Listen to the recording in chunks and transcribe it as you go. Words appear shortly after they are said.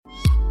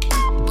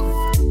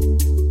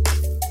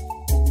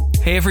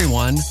Hey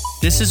everyone,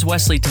 this is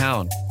Wesley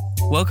Town.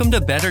 Welcome to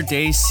Better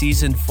Days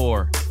Season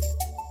 4,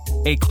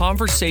 a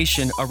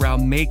conversation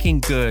around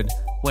making good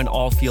when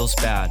all feels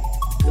bad.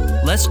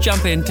 Let's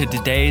jump into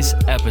today's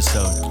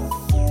episode.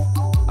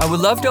 I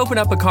would love to open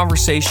up a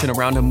conversation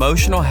around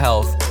emotional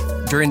health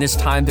during this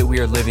time that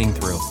we are living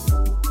through.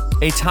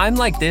 A time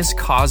like this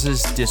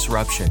causes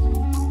disruption.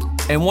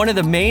 And one of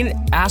the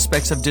main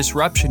aspects of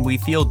disruption we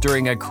feel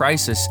during a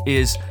crisis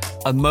is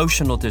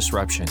emotional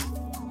disruption.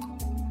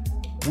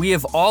 We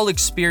have all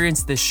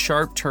experienced this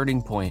sharp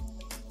turning point.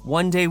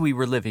 One day we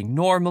were living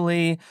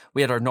normally,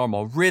 we had our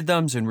normal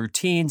rhythms and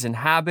routines and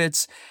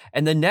habits,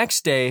 and the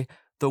next day,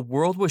 the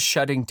world was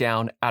shutting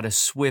down at a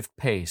swift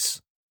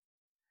pace.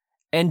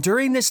 And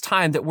during this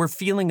time that we're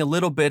feeling a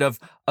little bit of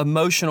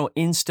emotional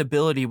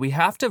instability, we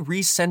have to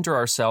recenter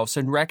ourselves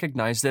and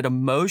recognize that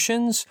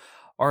emotions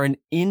are an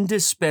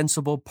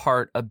indispensable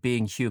part of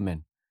being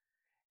human.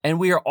 And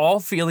we are all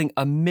feeling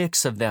a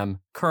mix of them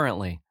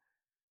currently.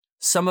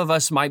 Some of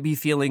us might be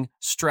feeling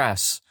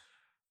stress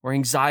or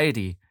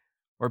anxiety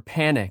or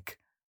panic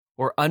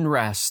or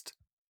unrest.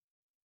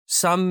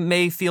 Some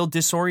may feel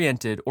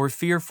disoriented or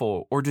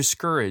fearful or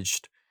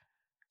discouraged.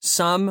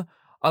 Some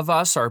of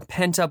us are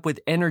pent up with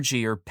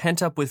energy or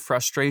pent up with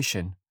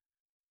frustration.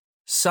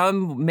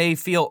 Some may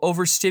feel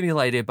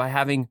overstimulated by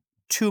having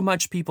too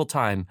much people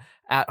time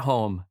at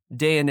home,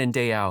 day in and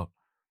day out.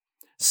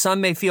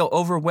 Some may feel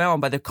overwhelmed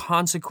by the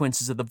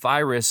consequences of the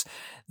virus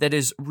that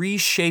is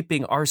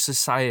reshaping our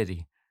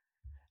society.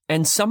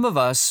 And some of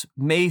us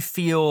may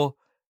feel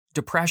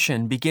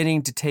depression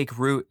beginning to take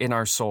root in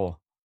our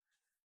soul.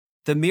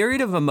 The myriad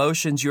of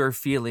emotions you are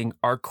feeling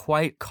are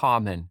quite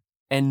common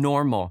and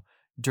normal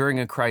during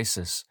a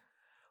crisis,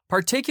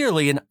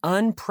 particularly an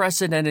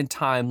unprecedented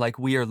time like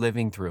we are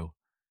living through.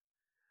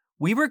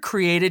 We were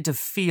created to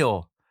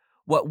feel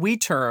what we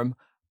term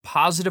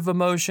positive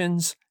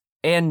emotions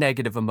and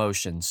negative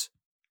emotions.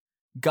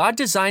 God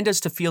designed us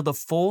to feel the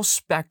full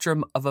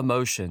spectrum of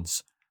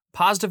emotions,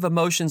 positive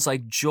emotions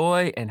like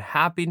joy and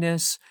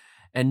happiness,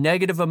 and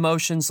negative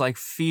emotions like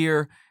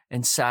fear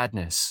and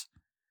sadness.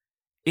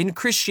 In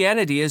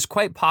Christianity, it is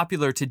quite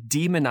popular to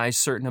demonize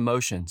certain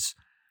emotions,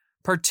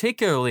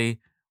 particularly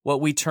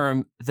what we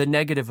term the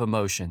negative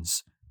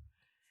emotions.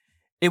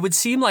 It would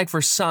seem like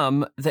for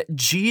some that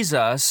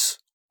Jesus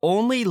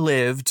only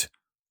lived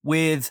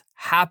with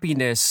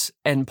happiness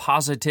and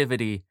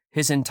positivity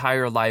his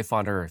entire life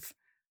on earth.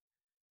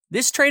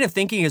 This train of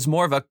thinking is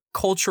more of a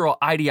cultural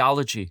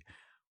ideology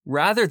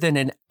rather than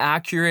an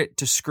accurate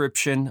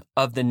description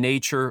of the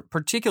nature,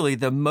 particularly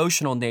the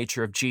emotional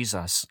nature of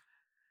Jesus.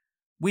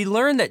 We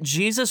learn that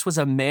Jesus was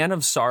a man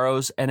of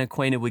sorrows and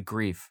acquainted with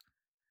grief.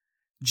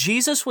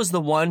 Jesus was the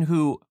one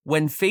who,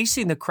 when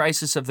facing the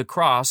crisis of the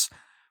cross,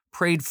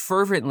 prayed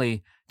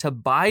fervently to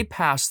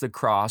bypass the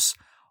cross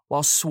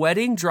while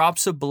sweating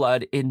drops of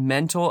blood in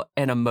mental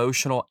and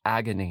emotional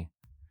agony.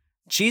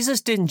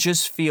 Jesus didn't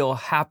just feel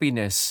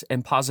happiness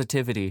and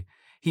positivity.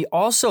 He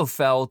also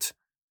felt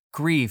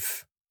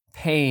grief,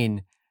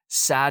 pain,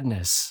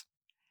 sadness.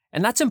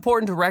 And that's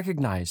important to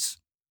recognize.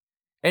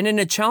 And in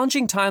a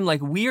challenging time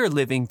like we are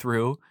living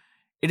through,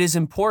 it is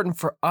important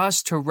for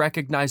us to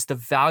recognize the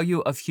value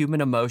of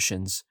human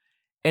emotions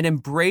and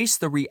embrace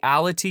the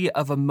reality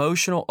of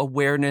emotional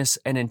awareness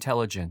and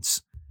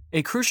intelligence.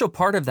 A crucial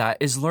part of that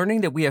is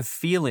learning that we have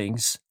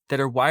feelings that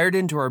are wired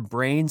into our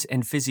brains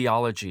and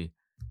physiology.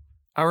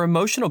 Our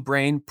emotional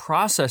brain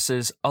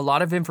processes a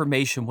lot of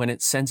information when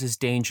it senses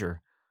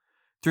danger.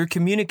 Through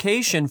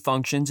communication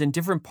functions in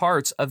different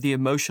parts of the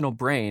emotional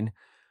brain,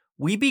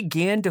 we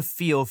begin to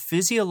feel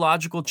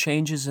physiological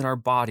changes in our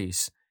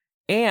bodies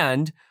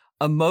and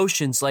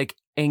emotions like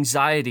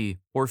anxiety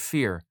or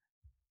fear.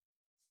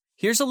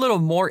 Here's a little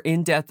more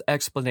in-depth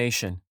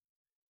explanation.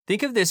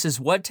 Think of this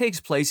as what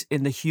takes place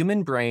in the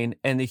human brain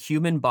and the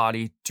human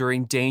body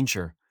during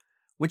danger,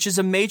 which is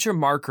a major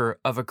marker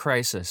of a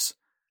crisis.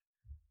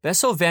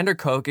 Bessel van der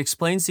Kolk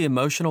explains the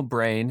emotional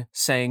brain,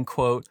 saying,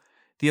 quote,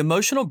 "The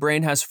emotional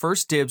brain has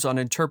first dibs on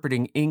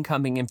interpreting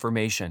incoming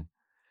information.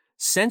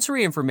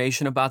 Sensory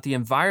information about the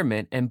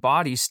environment and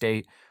body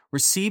state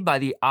received by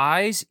the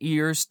eyes,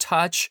 ears,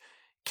 touch,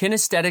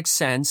 kinesthetic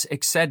sense,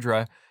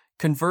 etc.,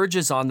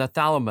 converges on the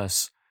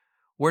thalamus,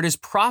 where it is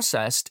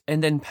processed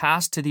and then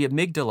passed to the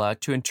amygdala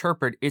to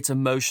interpret its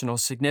emotional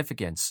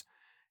significance.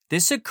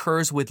 This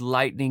occurs with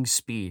lightning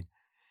speed.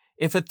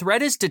 If a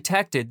threat is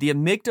detected, the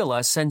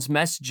amygdala sends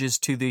messages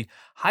to the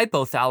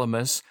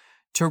hypothalamus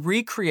to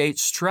recreate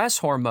stress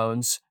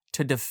hormones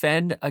to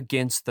defend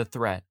against the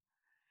threat.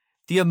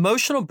 The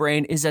emotional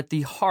brain is at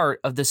the heart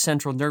of the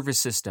central nervous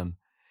system,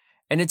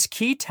 and its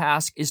key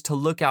task is to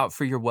look out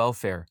for your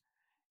welfare.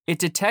 It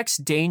detects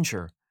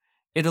danger.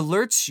 It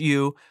alerts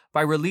you by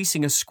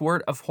releasing a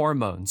squirt of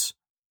hormones.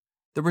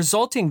 The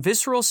resulting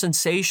visceral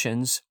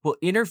sensations will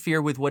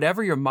interfere with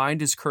whatever your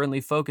mind is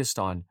currently focused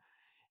on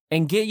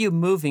and get you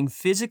moving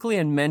physically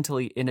and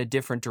mentally in a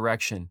different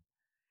direction.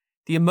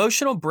 The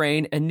emotional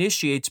brain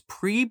initiates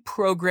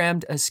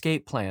pre-programmed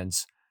escape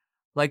plans,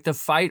 like the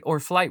fight or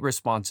flight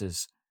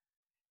responses.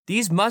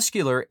 These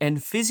muscular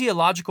and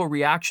physiological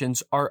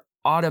reactions are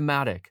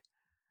automatic,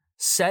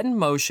 set in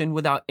motion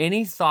without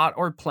any thought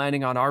or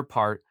planning on our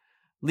part,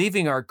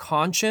 leaving our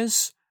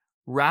conscious,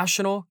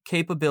 rational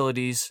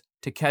capabilities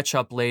to catch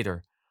up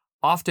later,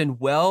 often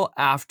well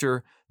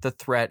after the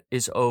threat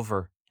is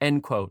over."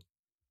 End quote.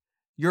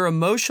 Your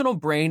emotional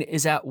brain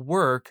is at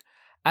work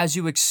as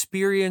you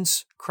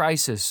experience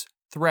crisis,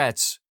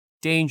 threats,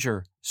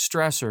 danger,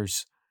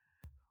 stressors.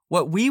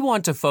 What we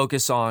want to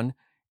focus on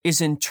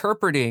is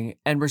interpreting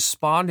and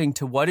responding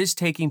to what is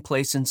taking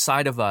place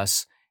inside of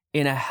us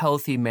in a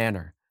healthy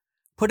manner.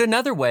 Put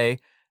another way,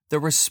 the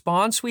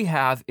response we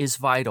have is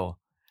vital.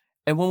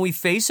 And when we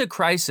face a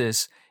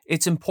crisis,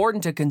 it's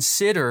important to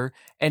consider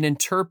and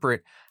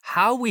interpret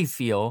how we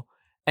feel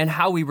and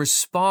how we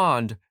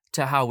respond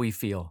to how we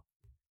feel.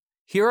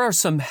 Here are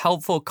some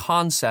helpful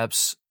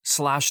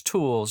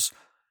concepts/tools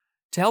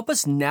to help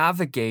us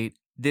navigate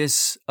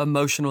this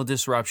emotional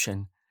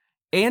disruption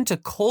and to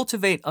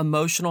cultivate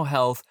emotional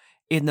health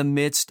in the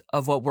midst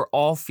of what we're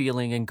all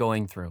feeling and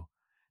going through.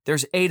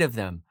 There's 8 of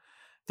them.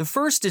 The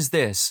first is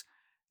this: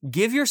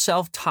 give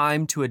yourself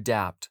time to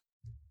adapt.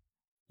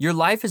 Your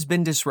life has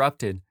been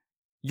disrupted.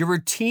 Your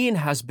routine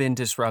has been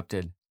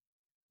disrupted.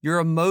 Your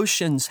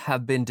emotions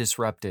have been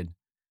disrupted.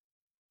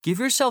 Give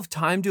yourself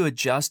time to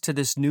adjust to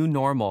this new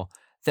normal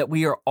that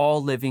we are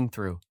all living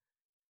through.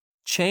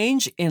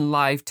 Change in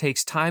life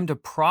takes time to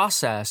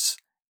process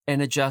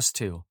and adjust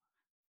to.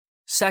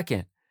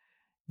 Second,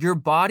 your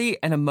body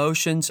and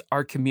emotions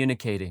are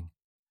communicating.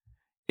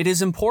 It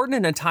is important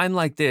in a time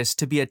like this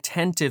to be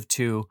attentive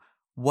to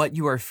what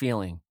you are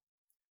feeling.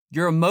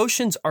 Your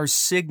emotions are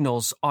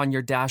signals on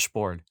your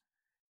dashboard.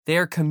 They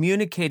are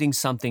communicating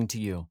something to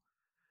you.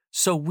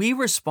 So we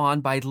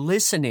respond by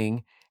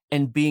listening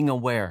and being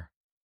aware.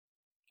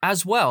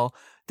 As well,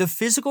 the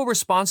physical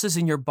responses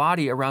in your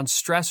body around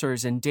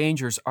stressors and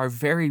dangers are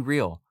very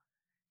real.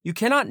 You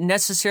cannot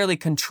necessarily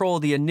control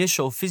the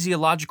initial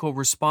physiological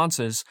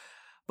responses,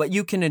 but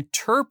you can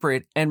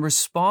interpret and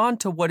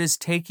respond to what is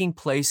taking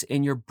place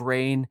in your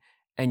brain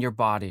and your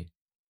body.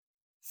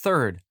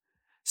 Third,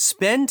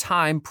 spend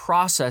time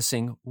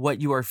processing what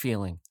you are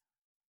feeling.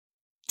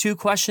 2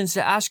 questions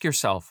to ask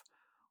yourself.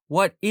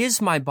 What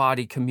is my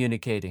body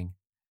communicating?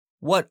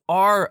 What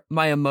are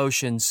my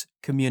emotions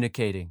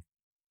communicating?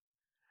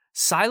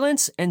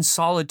 Silence and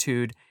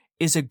solitude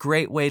is a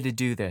great way to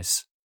do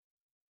this.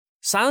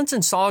 Silence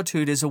and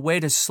solitude is a way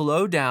to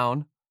slow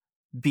down,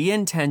 be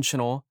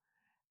intentional,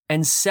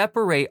 and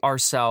separate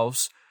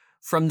ourselves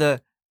from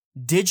the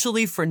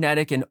digitally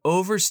frenetic and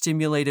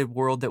overstimulated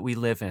world that we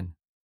live in.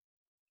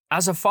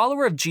 As a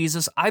follower of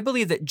Jesus, I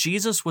believe that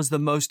Jesus was the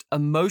most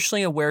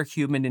emotionally aware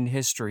human in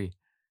history.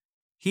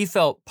 He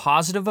felt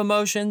positive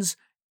emotions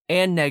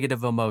and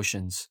negative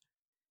emotions.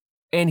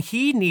 And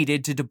he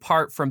needed to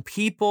depart from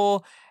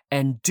people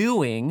and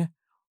doing,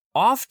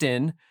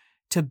 often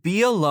to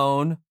be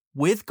alone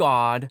with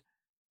God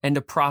and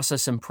to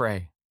process and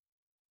pray.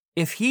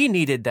 If he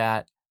needed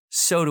that,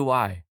 so do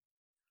I.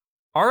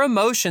 Our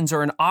emotions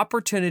are an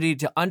opportunity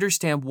to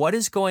understand what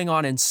is going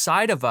on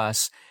inside of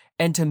us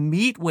and to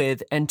meet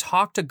with and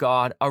talk to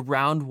God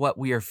around what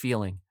we are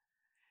feeling.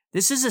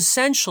 This is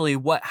essentially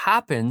what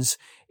happens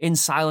in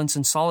silence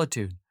and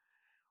solitude.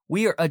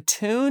 We are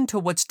attuned to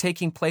what's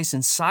taking place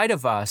inside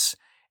of us,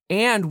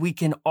 and we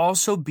can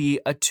also be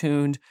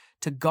attuned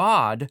to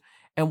God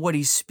and what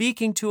he's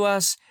speaking to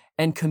us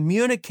and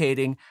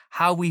communicating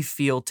how we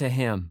feel to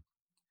him.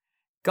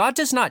 God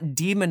does not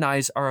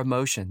demonize our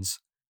emotions.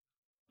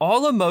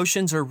 All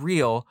emotions are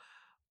real,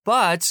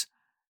 but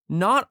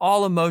not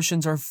all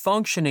emotions are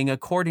functioning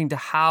according to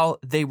how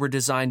they were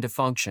designed to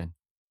function.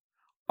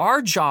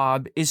 Our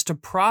job is to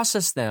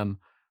process them,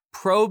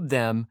 probe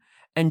them,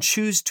 and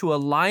choose to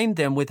align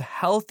them with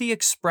healthy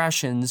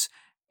expressions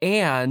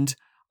and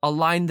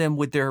align them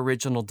with their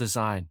original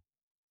design.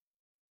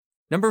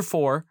 Number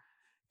 4,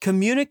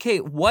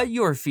 communicate what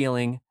you are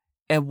feeling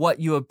and what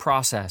you have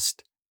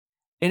processed.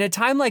 In a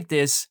time like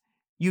this,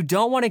 you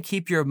don't want to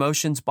keep your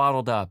emotions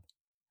bottled up.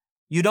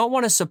 You don't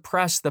want to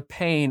suppress the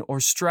pain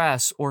or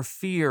stress or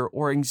fear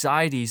or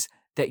anxieties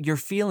that you're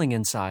feeling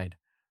inside.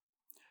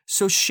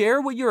 So share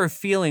what you are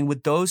feeling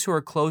with those who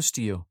are close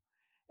to you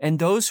and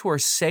those who are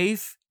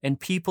safe and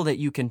people that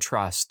you can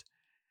trust.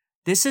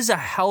 This is a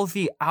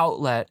healthy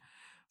outlet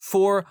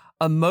for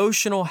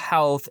emotional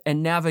health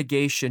and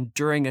navigation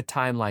during a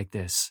time like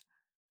this.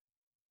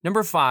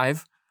 Number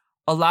 5,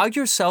 allow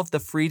yourself the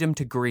freedom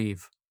to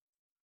grieve.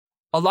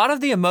 A lot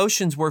of the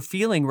emotions we're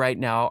feeling right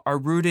now are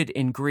rooted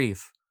in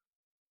grief.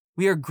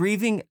 We are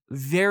grieving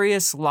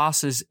various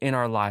losses in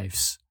our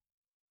lives.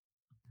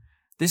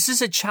 This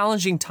is a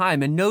challenging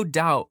time, and no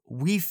doubt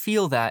we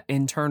feel that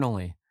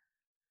internally.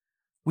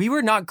 We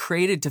were not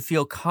created to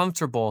feel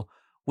comfortable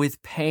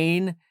with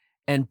pain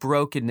and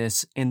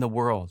brokenness in the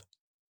world.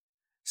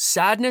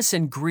 Sadness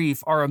and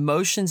grief are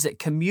emotions that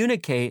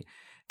communicate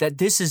that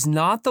this is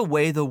not the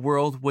way the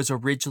world was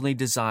originally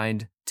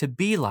designed to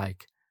be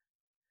like.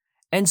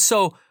 And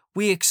so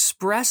we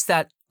express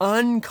that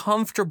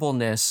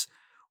uncomfortableness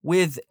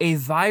with a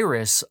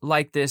virus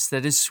like this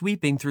that is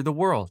sweeping through the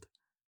world.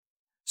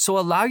 So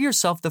allow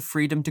yourself the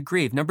freedom to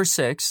grieve. Number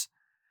 6,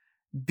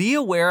 be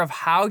aware of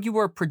how you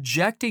are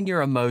projecting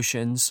your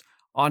emotions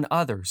on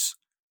others.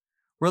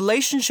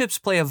 Relationships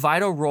play a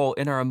vital role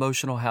in our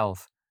emotional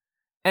health,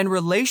 and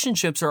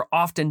relationships are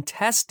often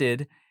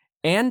tested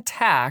and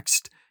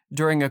taxed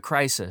during a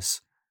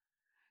crisis.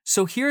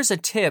 So here's a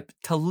tip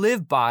to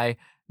live by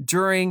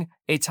during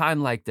a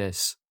time like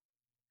this.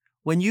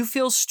 When you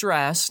feel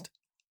stressed,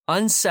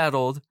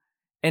 unsettled,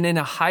 and in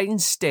a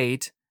heightened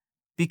state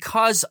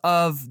because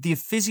of the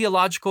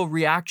physiological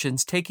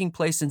reactions taking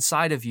place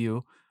inside of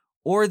you,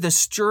 or the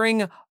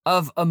stirring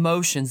of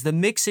emotions, the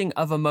mixing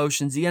of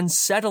emotions, the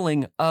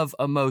unsettling of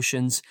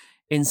emotions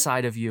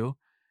inside of you,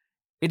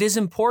 it is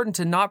important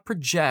to not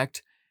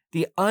project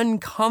the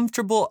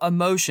uncomfortable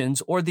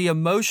emotions or the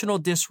emotional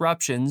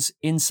disruptions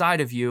inside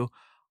of you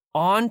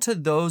onto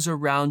those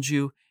around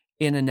you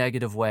in a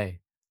negative way.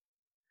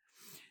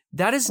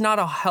 That is not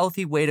a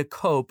healthy way to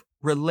cope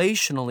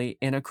relationally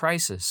in a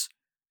crisis.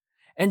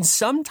 And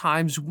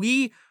sometimes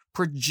we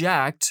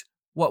project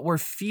what we're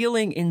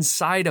feeling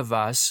inside of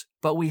us,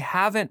 but we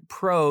haven't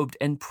probed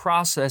and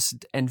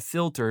processed and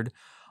filtered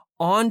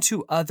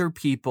onto other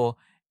people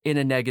in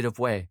a negative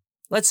way.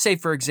 Let's say,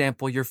 for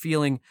example, you're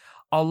feeling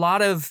a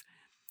lot of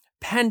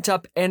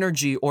pent-up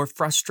energy or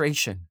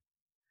frustration,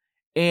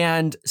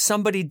 and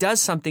somebody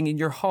does something in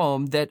your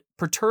home that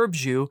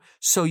perturbs you,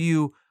 so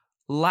you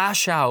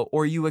lash out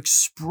or you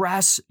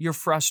express your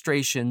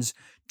frustrations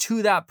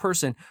to that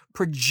person,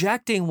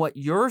 projecting what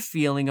you're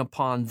feeling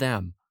upon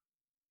them.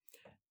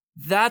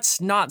 That's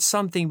not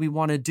something we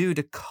want to do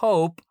to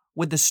cope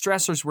with the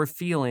stressors we're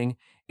feeling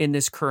in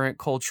this current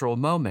cultural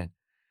moment.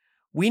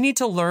 We need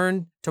to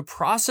learn to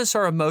process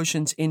our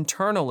emotions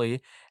internally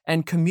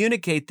and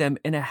communicate them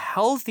in a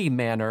healthy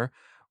manner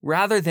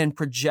rather than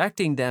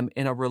projecting them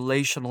in a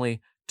relationally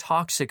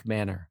toxic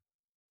manner.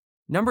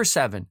 Number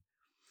 7,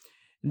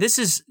 this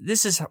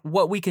is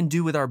what we can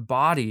do with our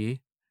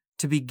body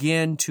to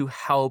begin to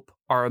help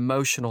our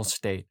emotional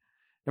state.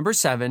 Number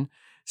 7,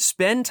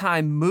 spend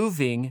time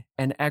moving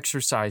and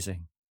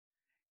exercising.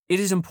 It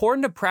is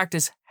important to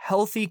practice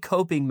healthy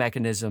coping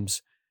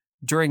mechanisms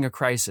during a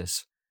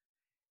crisis.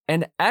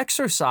 And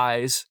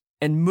exercise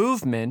and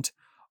movement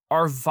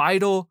are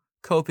vital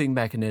coping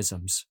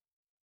mechanisms.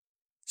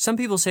 Some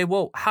people say,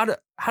 well, how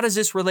does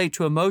this relate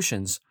to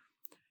emotions?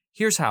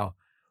 Here's how.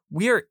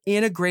 We are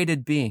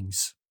integrated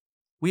beings.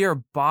 We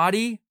are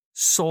body,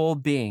 soul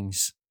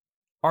beings.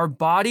 Our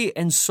body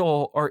and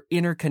soul are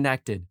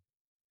interconnected.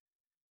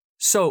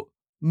 So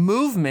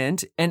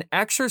movement and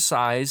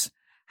exercise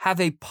have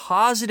a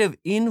positive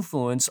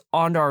influence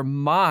on our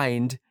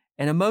mind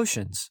and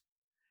emotions.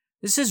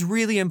 This is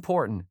really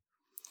important.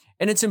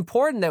 And it's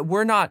important that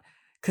we're not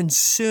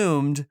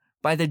consumed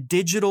by the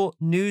digital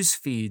news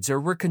feeds or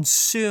we're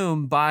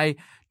consumed by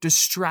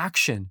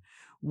distraction.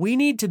 We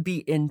need to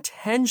be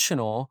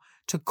intentional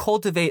to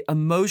cultivate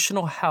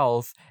emotional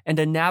health and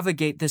to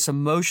navigate this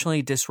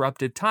emotionally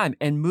disruptive time.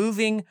 And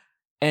moving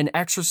and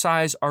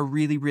exercise are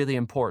really, really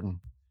important.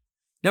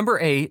 Number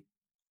 8,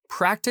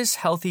 practice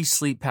healthy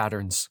sleep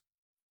patterns.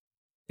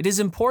 It is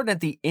important at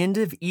the end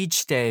of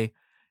each day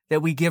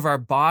that we give our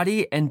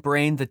body and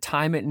brain the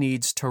time it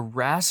needs to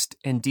rest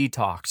and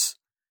detox.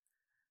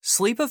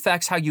 Sleep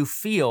affects how you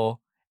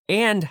feel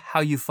and how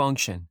you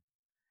function.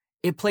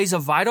 It plays a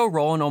vital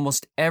role in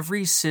almost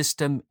every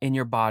system in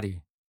your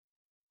body.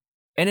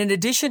 And in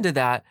addition to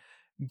that,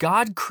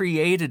 God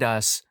created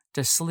us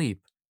to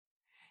sleep.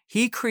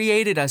 He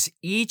created us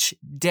each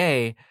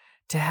day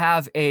to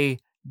have a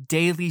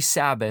daily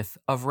Sabbath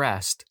of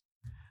rest.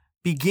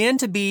 Begin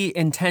to be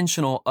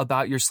intentional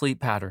about your sleep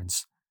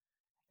patterns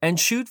and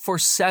shoot for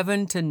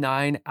 7 to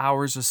 9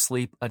 hours of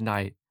sleep a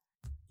night.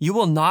 You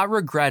will not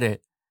regret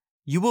it.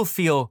 You will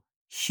feel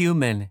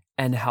human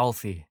and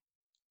healthy.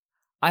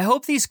 I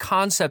hope these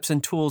concepts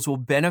and tools will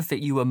benefit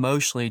you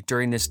emotionally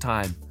during this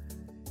time.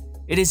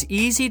 It is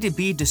easy to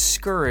be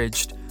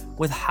discouraged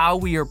with how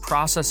we are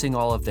processing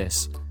all of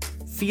this,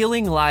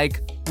 feeling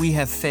like we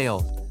have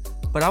failed.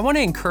 But I want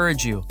to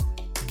encourage you,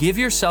 give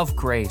yourself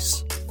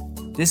grace.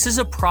 This is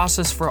a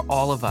process for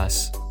all of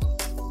us.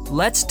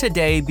 Let's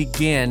today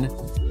begin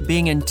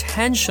being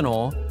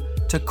intentional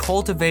to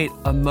cultivate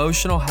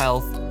emotional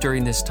health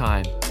during this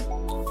time.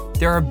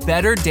 There are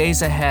better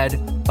days ahead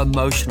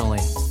emotionally.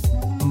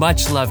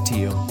 Much love to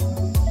you.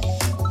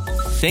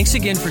 Thanks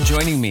again for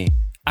joining me.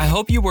 I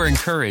hope you were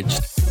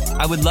encouraged.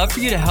 I would love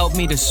for you to help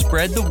me to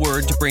spread the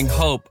word to bring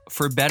hope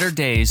for better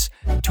days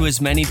to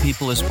as many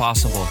people as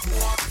possible.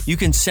 You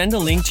can send a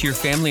link to your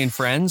family and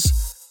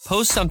friends,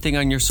 post something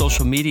on your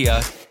social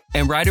media,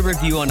 and write a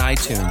review on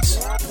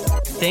iTunes.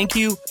 Thank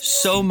you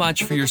so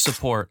much for your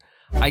support.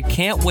 I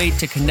can't wait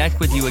to connect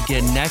with you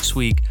again next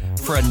week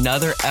for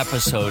another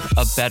episode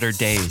of Better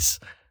Days.